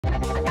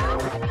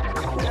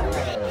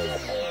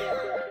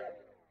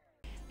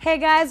Hey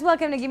guys,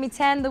 welcome to Give Me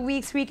 10, the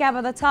week's recap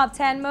of the top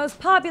 10 most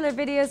popular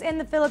videos in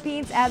the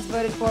Philippines as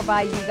voted for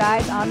by you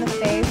guys on the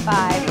Fave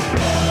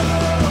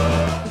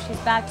 5. She's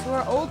back to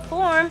her old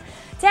form,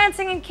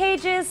 dancing in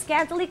cages,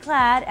 scantily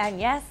clad, and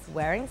yes,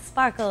 wearing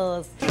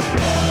sparkles.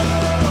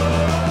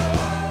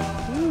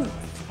 Ooh,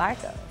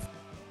 sparkles.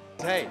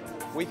 Hey,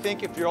 we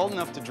think if you're old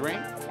enough to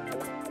drink,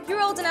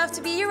 you're old enough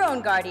to be your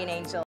own guardian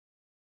angel.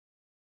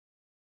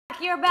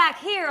 You're back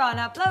here on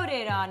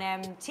Uploaded on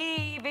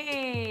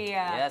MTV.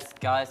 Yes,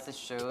 guys, the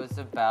show is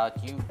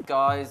about you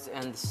guys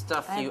and the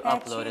stuff you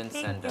upload and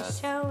send us.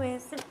 The show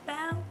is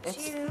about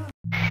you.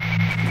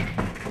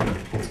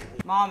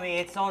 Mommy,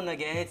 it's on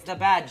again. It's the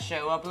bad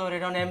show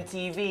uploaded on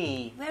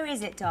MTV. Where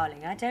is it,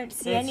 darling? I don't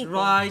see anything. It's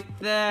right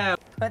there.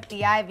 Put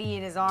the IV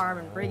in his arm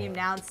and bring him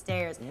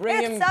downstairs.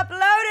 Bring it's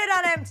uploaded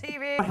on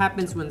MTV. What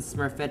happens when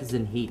Smurfette is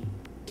in heat?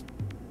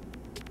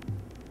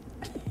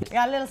 You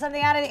got a little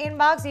something out of the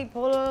inbox, you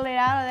pull it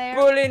out of there.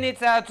 Pulling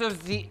it out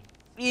of the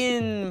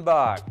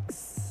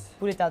inbox.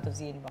 Pull it out of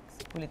the inbox.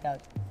 Pull it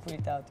out. Pull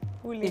it out.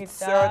 Pull it out. It's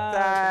so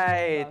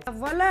tight.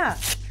 Voila.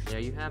 There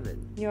you have it.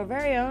 Your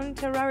very own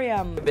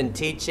terrarium. We've been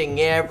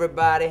teaching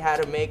everybody how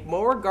to make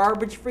more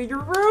garbage for your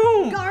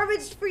room.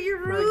 Garbage for your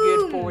room.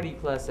 For a good 40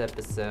 plus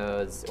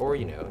episodes. Or,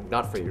 you know,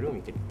 not for your room.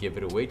 You could give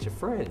it away to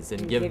friends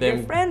and give them...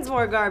 your friends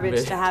more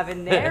garbage to have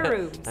in their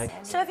rooms.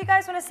 So if you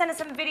guys want to send us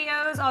some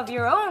videos of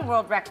your own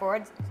world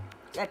records,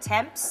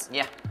 attempts.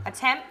 You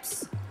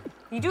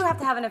do have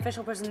to have an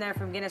official person there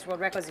from Guinness World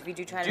Records if you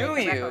do try to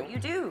make a record. You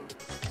do.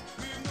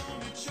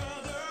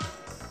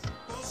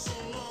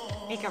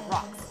 Make up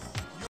rocks.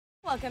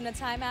 Welcome to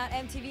Time Out,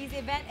 MTV's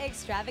event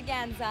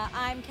extravaganza.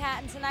 I'm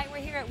Kat, and tonight we're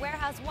here at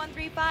Warehouse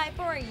 135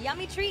 for a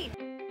yummy treat.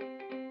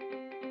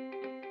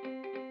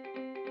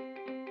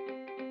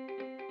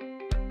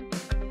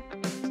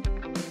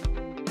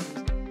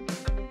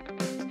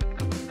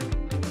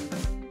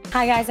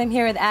 Hi guys, I'm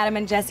here with Adam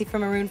and Jesse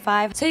from Maroon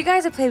 5. So you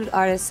guys have played with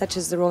artists such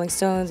as the Rolling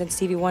Stones and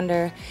Stevie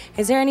Wonder.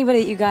 Is there anybody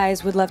that you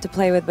guys would love to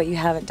play with but you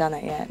haven't done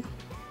that yet?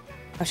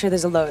 I'm sure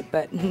there's a load,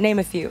 but name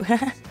a few.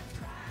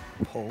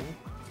 Paul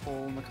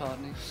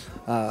McCartney.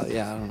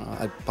 Yeah, I don't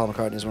know. Paul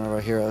McCartney is one of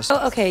our heroes.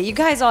 Oh, okay, you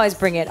guys always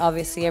bring it,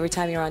 obviously, every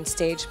time you're on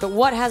stage. But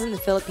what hasn't the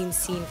Philippines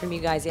seen from you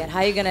guys yet? How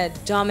are you gonna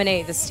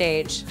dominate the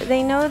stage?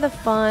 They know the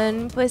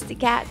fun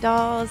Pussycat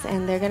Dolls,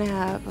 and they're gonna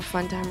have a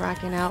fun time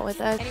rocking out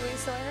with us. Anyway,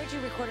 so I heard you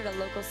recorded a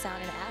local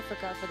sound in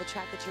Africa for the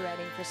track that you're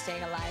writing for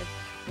Staying Alive.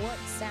 What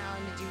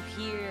sound did you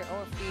hear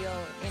or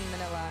feel in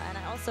Manila? And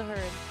I also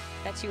heard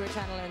that you were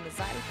trying to learn the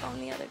xylophone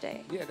the other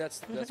day. Yeah,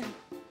 that's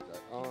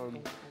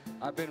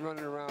I've been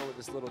running around with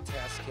this little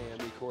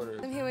Tascam recorder.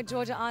 I'm here with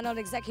Georgia Arnold,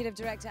 Executive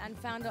Director and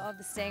founder of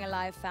the Staying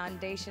Alive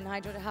Foundation. Hi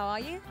Georgia, how are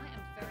you? I am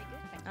very good,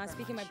 thank you. I'm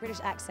speaking my British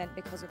accent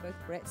because we're both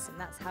Brits and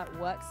that's how it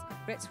works.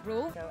 Brits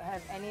rule. So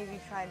have any of you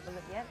tried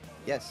bullet yet?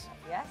 Yes.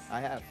 Yes?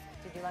 I have.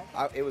 Did you like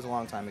it? It was a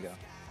long time ago,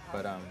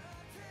 but I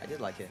did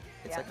like it.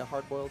 It's like a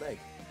hard-boiled egg.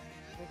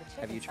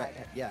 Have you tried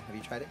it? Yeah, have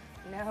you tried it?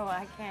 No,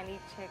 I can't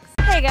eat chicks.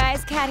 Hey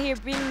guys, Kat here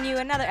bringing you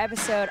another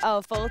episode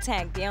of Full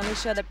Tank, the only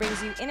show that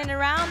brings you in and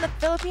around the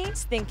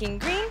Philippines, thinking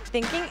green,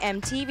 thinking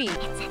MTV.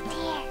 It's a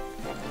deer.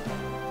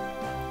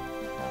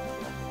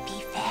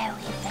 Be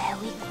very,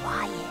 very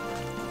quiet.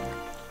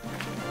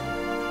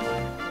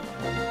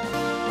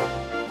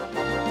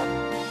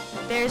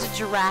 There's a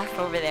giraffe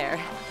over there.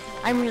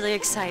 I'm really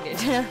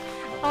excited. I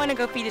want to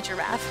go feed a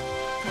giraffe.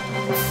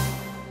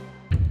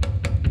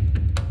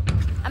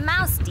 A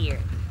mouse deer.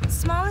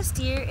 Smallest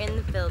deer in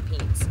the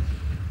Philippines.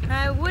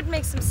 I would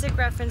make some sick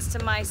reference to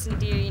mice and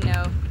deer, you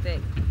know, but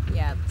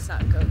yeah, let's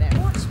not go there.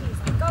 Watch me as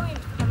I go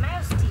into the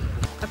mouse deer.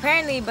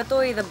 Apparently,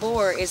 Batoy the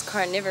boar is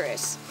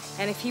carnivorous,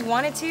 and if he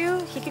wanted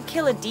to, he could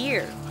kill a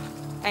deer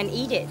and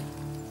eat it.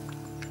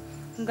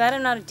 I'm glad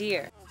I'm not a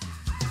deer.